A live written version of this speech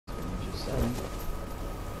one?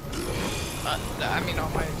 I mean,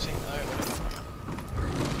 on my thing,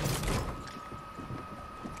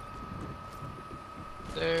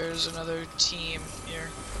 there's another team here.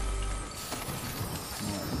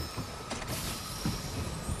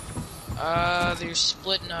 They're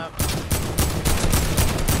splitting up.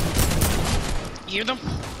 You hear them?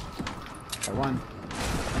 I won.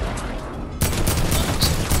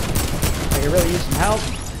 I could really use some help.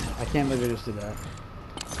 I can't believe I just did that.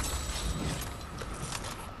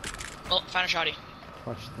 Oh, found a shotty.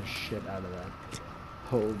 Clutch the shit out of that.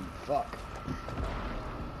 Holy fuck.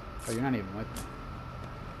 Oh, you're not even with me.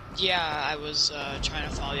 Yeah, I was trying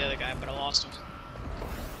to follow the other guy, but I lost him.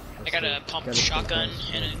 I got a pump shotgun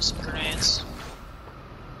and some grenades.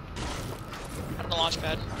 On the launch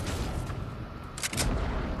pad.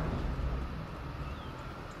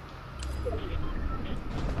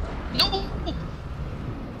 No!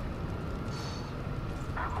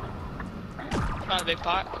 Found a big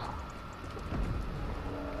pot.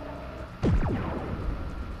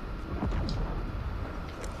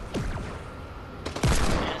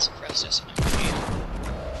 Yeah, suppress this.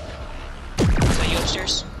 Is that you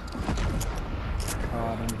upstairs?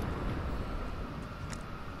 Caught him.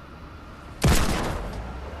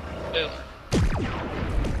 Boo.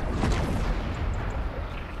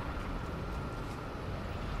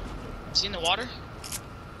 Is he in the water?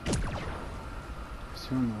 He's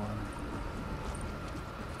in the water.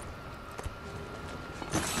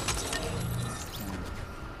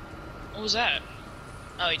 What was that?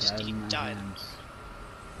 Oh, he just he died. Hands.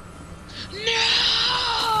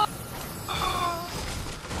 No!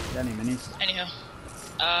 Got any minis? Anyhow.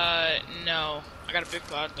 No. I got a big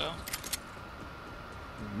pot though.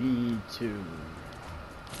 Me too.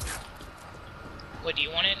 What, do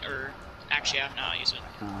you want it, or actually, no, I'll use it.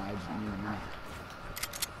 I just need a minute.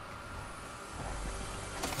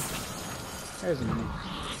 There's a mini.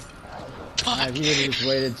 If you would have just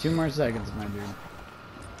waited 2 more seconds, my dude.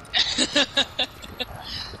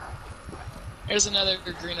 There's another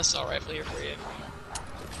green assault rifle here for you.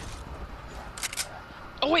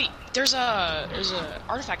 Oh wait, there's a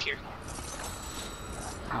artifact here.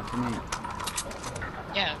 Not for me.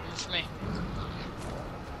 Yeah, for me.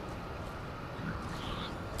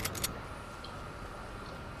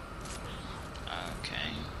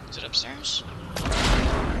 Okay, is it upstairs?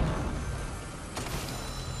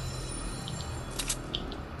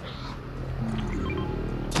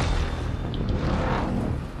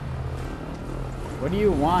 What do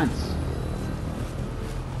you want?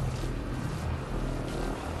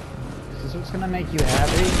 Is this what's gonna make you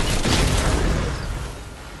happy?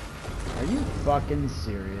 Are you fucking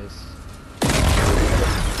serious?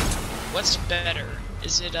 What's better?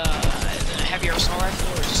 Is it a heavier assault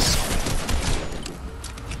rifle or just assault rifle?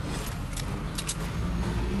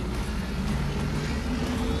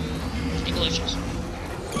 English.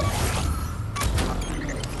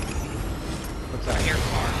 What's that? Here,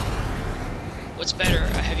 car. What's better,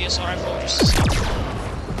 a heavy assault rifle or just assault rifle?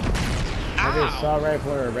 Heavy Ow! assault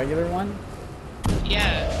rifle or a regular one?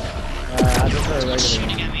 Yeah. I prefer a regular Someone's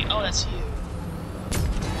shooting one. at me. Oh, that's you. I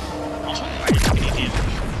was wondering why I didn't take any damage.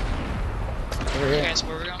 Over here. Okay, guys,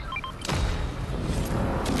 where we going?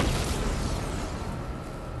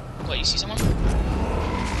 What, you see someone? I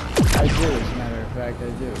do, as a matter of fact, I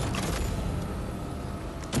do.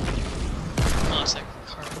 Oh, it's like a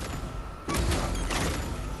car.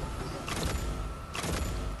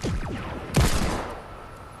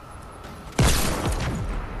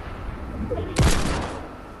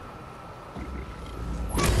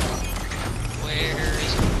 Where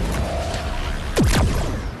is it?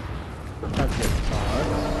 Okay, fuck.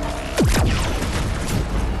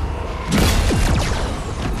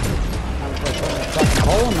 I'm putting a fucking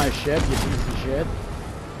hole in my ship, you piece of shit.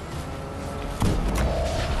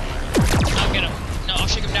 I'll get him. No, I'll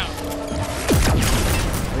shake him down.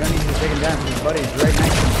 I don't need to take him down because his buddy's right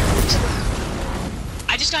next to me.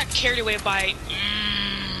 I just got carried away by...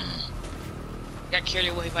 Got carried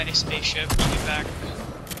away by a spaceship. I'll be back.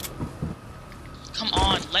 Come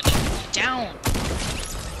on, let me down.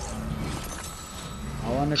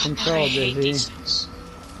 All under I control, hate these Dizzy. things.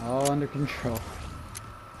 All under control.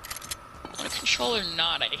 Under control or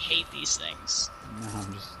not, I hate these things. No,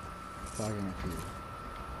 I'm just fucking with you.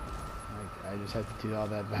 Like, I just have to do all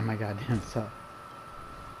that by my goddamn self.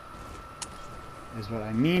 Is what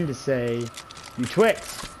I mean to say, you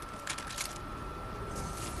twits!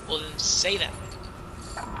 Well, then say that.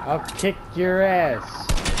 I'll kick your ass.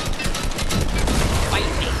 Fight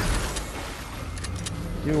me.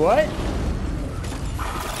 Do what?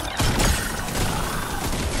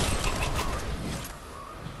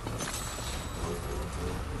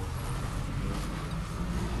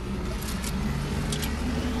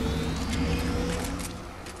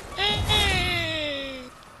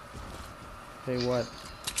 Say what?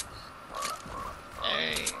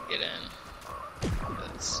 Hey, get in.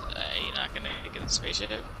 You're not gonna get in the spaceship?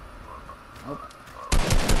 Nope.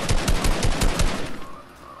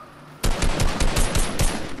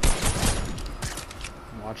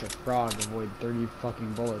 Watch a frog avoid 30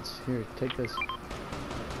 fucking bullets. Here, take this.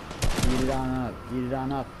 Eat it on up. Eat it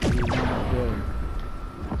on up. Eat it on up good.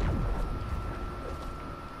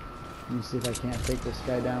 Let me see if I can't take this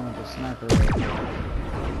guy down with a sniper rifle.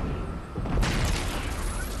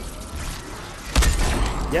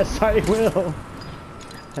 Yes, I will!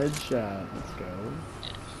 Headshot. Let's go.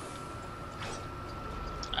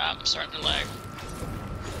 I'm starting to lag.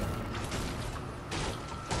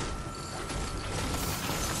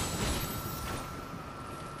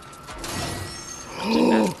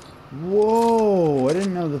 Whoa! I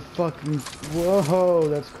didn't know the fucking... Whoa,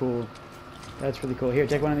 that's cool. That's really cool. Here,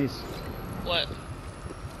 take one of these. What?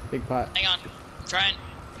 Big pot. Hang on. I'm trying.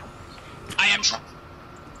 I am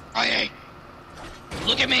trying.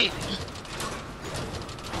 Look at me!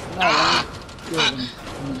 No, I'm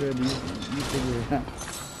good. You figure it out.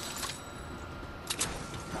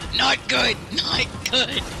 Not good! Not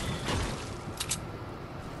good!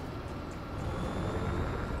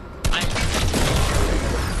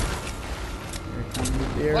 Here comes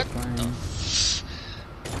the airplane.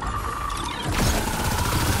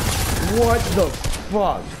 What the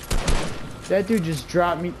fuck? That dude just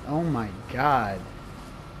dropped me. Oh my god.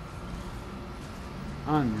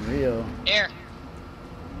 Unreal. Air.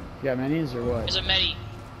 You got minis or what? There's a medi.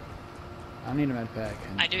 I don't need a med pack.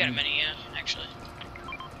 I do got a mini, yeah, actually.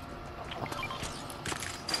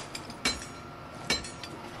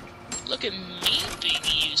 Look at me being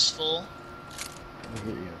useful. Look at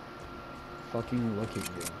you. Fucking look at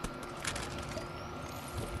you.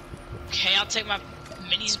 Okay, I'll take my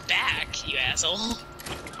minis back, you asshole.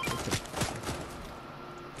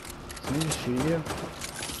 Somebody just shoot you?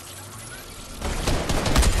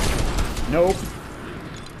 Nope.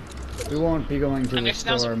 We won't be going to the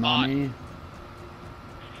store, mommy.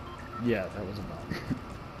 Yeah, that was a bot.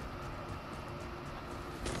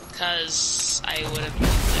 Cause I would have.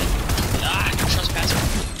 Ah, trespasser.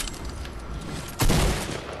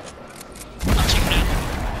 I'm checking out.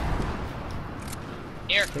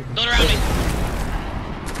 Here, build around me.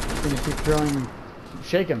 He's gonna keep throwing him.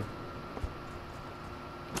 Shake him.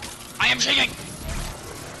 I am shaking.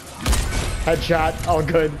 Headshot. All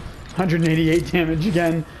good. 188 damage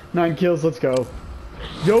again. 9 kills. Let's go.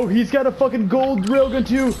 Yo, he's got a fucking gold railgun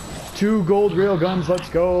too. 2 gold railguns. Let's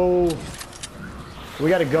go. We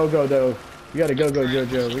gotta go though. We gotta go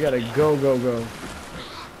Jojo. We gotta go.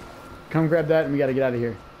 Come grab that and we gotta get out of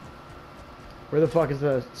here. Where the fuck is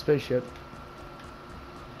the spaceship?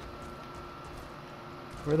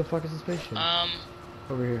 Where the fuck is the spaceship?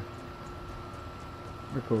 Over here.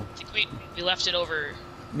 We're cool. I think we left it over.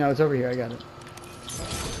 No, it's over here. I got it.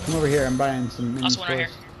 Come over here. I'm buying some minis. Also one right here.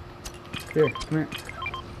 Here, come here.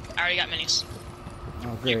 I already got minis.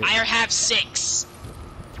 Oh, great. I have 6.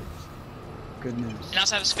 Good news. And I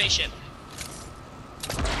also have a spaceship.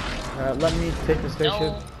 Let me take the spaceship.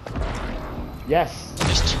 No. Yes.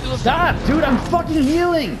 There's 2 of them. Stop, dude! I'm fucking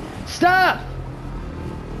healing! Stop!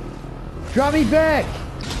 Drop me back!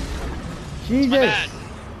 Jesus! My bad.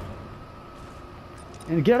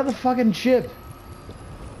 And get out of the fucking ship!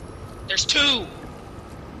 There's 2!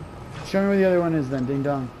 Show me where the other one is then, ding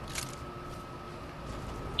dong.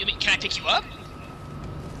 You mean, can I pick you up?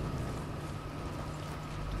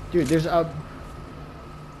 Dude, there's a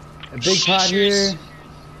big pot here.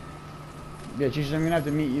 Yeah, Jesus, I'm gonna have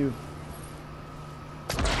to meet you.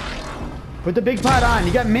 Put the big pot on.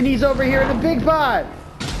 You got minis over here in the big pot.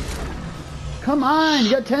 Come on,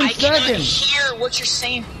 you got 10 seconds. I cannot hear what you're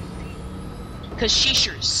saying. Cause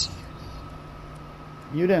sheeshers.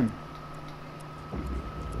 Mute him.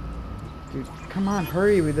 Dude, come on,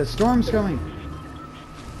 hurry. The storm's coming.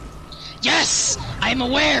 Yes, I am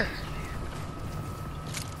aware.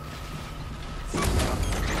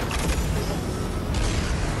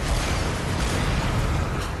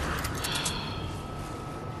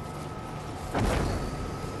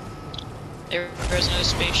 There's no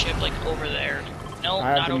spaceship like over there. No,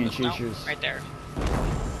 not over there. No, right there.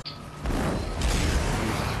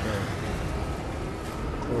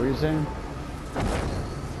 What were you saying?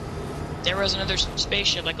 There was another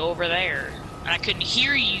spaceship like over there, and I couldn't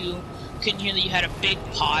hear you. Couldn't hear that you had a big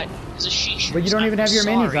pot because of sheesh. But you don't even have your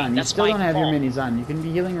minis on. You That's still don't have your fault. minis on. You can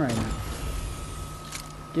be healing right now.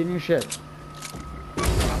 Get in your shit.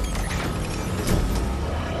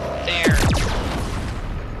 There.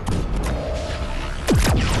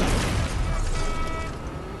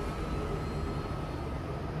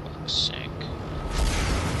 Sick.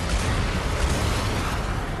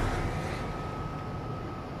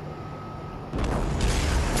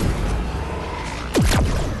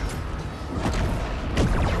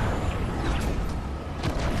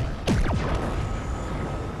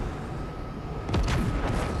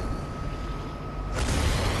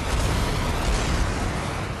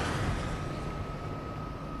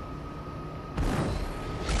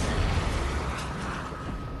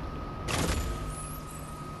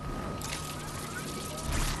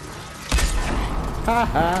 Put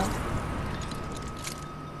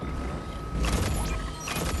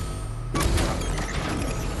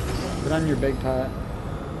on your big pot.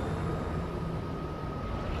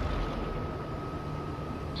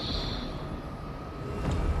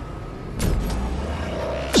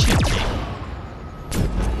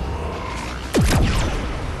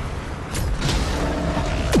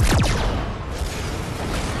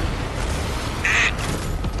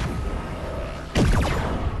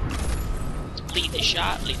 Lead the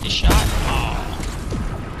shot, lead the shot.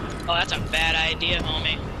 Oh, that's a bad idea,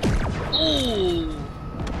 homie. Ooh.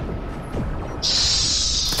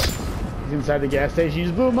 He's inside the gas station. You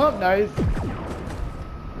just blew him up. Nice.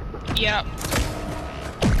 Yep.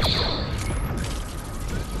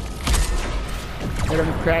 Hit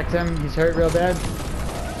him, cracked him. He's hurt real bad.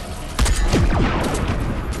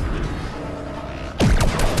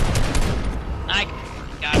 I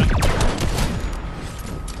got him.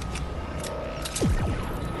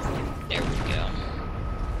 There we go.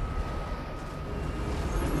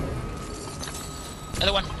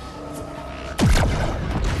 Another one.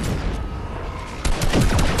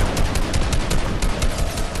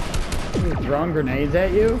 He's throwing grenades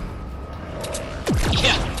at you?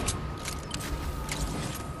 Yeah.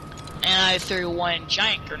 And I threw one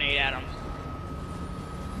giant grenade at him.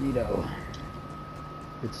 Neato.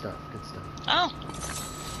 Good stuff, good stuff. Oh.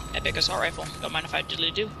 Epic assault rifle. Don't mind if I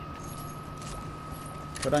diddly do.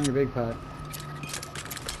 Put on your big pot.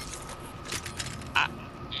 Ah.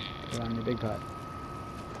 Put on your big pot.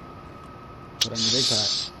 Put on your big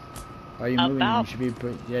pot. Why are you moving? You should be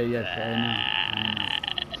put. Yeah, yes,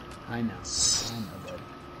 I know, bud.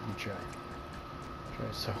 You try.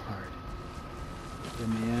 Try so hard. In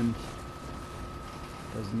the end,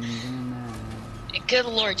 doesn't even matter. Good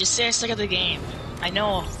lord, just say I suck at the game. I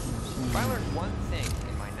know. If I learned one thing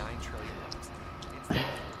in my 9 trillion lives,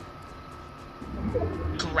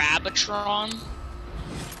 it's Grabatron?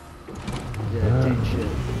 Yeah, tank shit.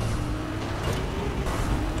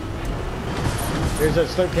 There's a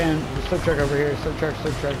slip truck over here. Slip truck.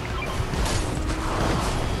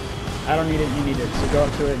 I don't need it, you need it. So go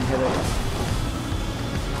up to it and hit it.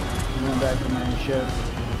 I'm going back to my ship.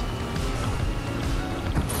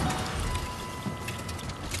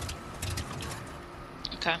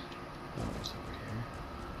 Okay.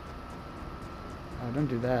 Oh, don't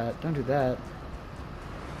do that. Don't do that.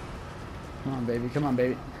 Come on, baby. Come on,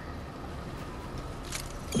 baby.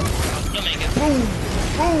 You'll make it. Boom!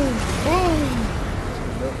 Boom! Boom!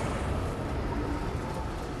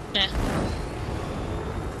 Nah.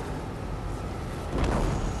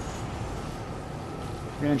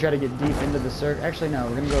 We're gonna try to get deep into the circle. Actually, no.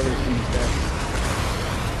 We're gonna go over the team instead.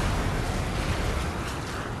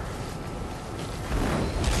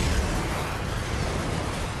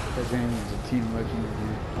 Because there's a team looking at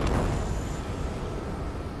you.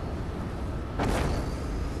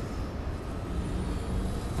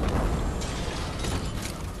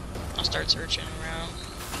 I'll start searching around.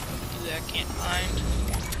 Who I can't find.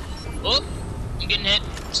 Oh! I'm getting hit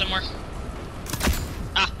somewhere.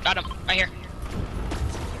 Ah, got him. Right here.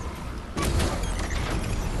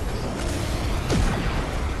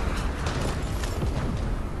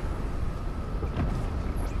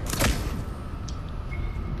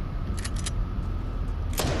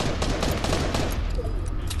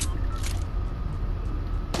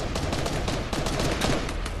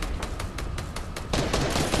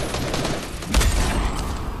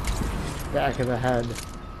 Back of the head.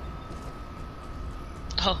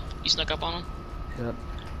 Oh, you snuck up on him? Yep.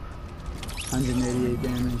 188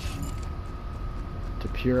 damage. To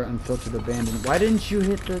pure unfiltered abandon. Why didn't you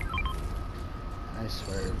hit the... I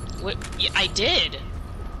swear. What? Yeah, I did.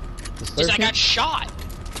 The Because I slurp got shot.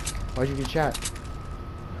 Why'd you get shot?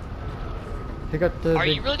 Pick up the Are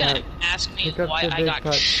big you really pot. gonna ask me Pick up why the I big got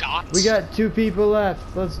pot. shot? We got 2 people left.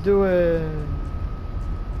 Let's do it.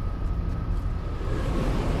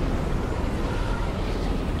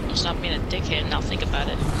 Stop being a dickhead and I'll think about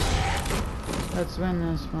it. Let's win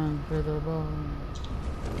this one for the ball.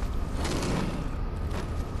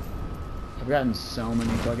 I've gotten so many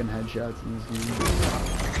fucking headshots in this game.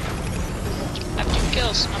 I have 2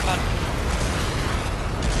 kills. I'm about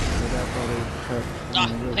I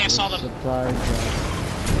think I saw them. Supply drop.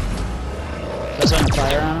 That's on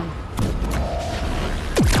fire on him?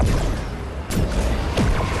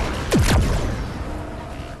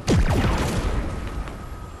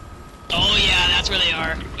 Oh yeah, that's where they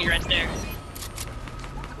are. You're right there.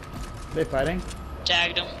 Are they fighting?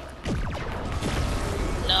 Tagged them.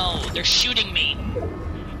 No, they're shooting me.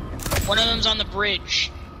 One of them's on the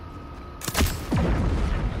bridge.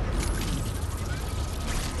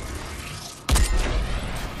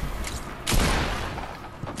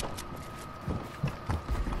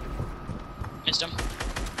 missed him.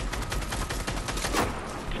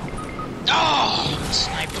 Oh!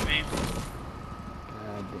 Sniped me.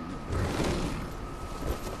 God damn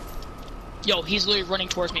Yo, he's literally running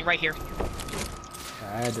towards me right here. it.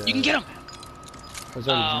 I had to, You can get him! I was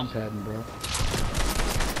already jump padding, bro.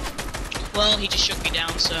 Well, he just shook me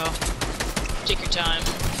down, so take your time.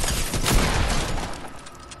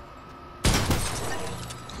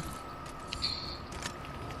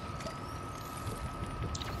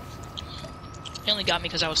 He only got me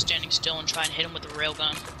because I was standing still and trying to hit him with the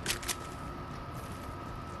railgun.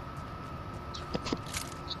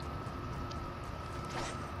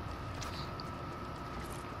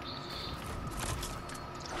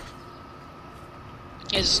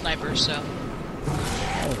 He's a sniper, so.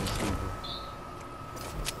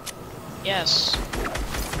 Yes.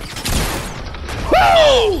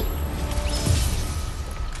 Woo!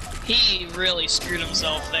 He really screwed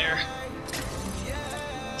himself there.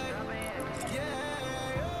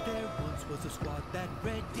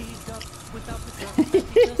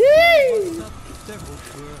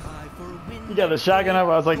 You got the shotgun up.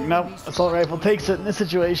 I was like, nope, assault rifle takes it in this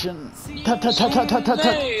situation. Tut tut tut tut tut tut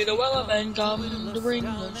tut. Hey, the Wellerman come to bring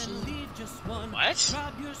the shoe. What?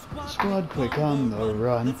 Squad quick on the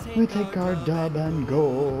run. We take our dub and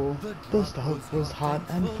go. The stuff was hot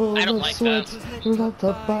and full I don't of like sweats. that. Wrapped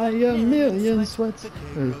up by a million sweats.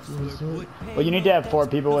 Well, you need to have 4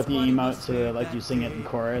 people with the emote so that, like, you sing it in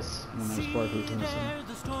chorus. And then there's 4 people who sing.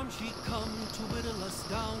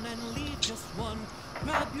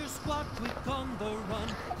 Grab your squad quick on the run.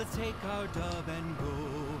 Let's take our dub and go.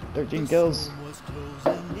 13 kills.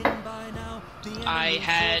 I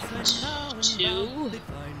had 2.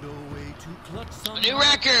 A new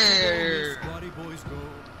record!